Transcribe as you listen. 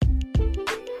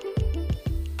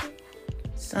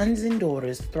sons and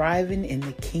daughters thriving in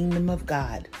the kingdom of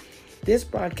God. This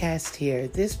podcast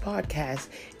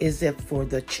is for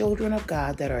the children of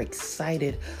God that are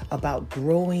excited about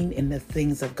growing in the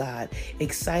things of God,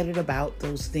 excited about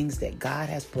those things that God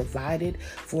has provided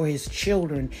for his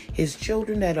children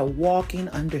that are walking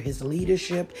under his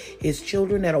leadership, his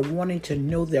children that are wanting to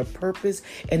know their purpose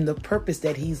and the purpose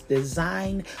that he's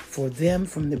designed for them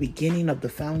from the beginning of the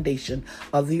foundation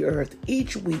of the earth.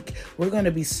 Each week, we're going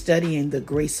to be studying the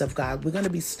grace of God. We're going to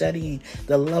be studying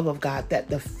the love of God, that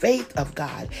the faith of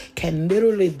God can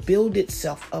literally build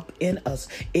itself up in us.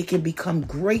 It can become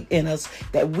great in us,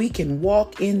 that we can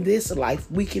walk in this life.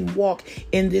 We can walk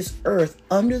in this earth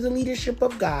under the leadership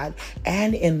of God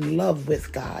and in love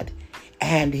with God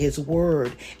and his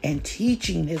word, and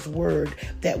teaching his word,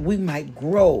 that we might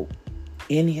grow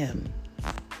in him.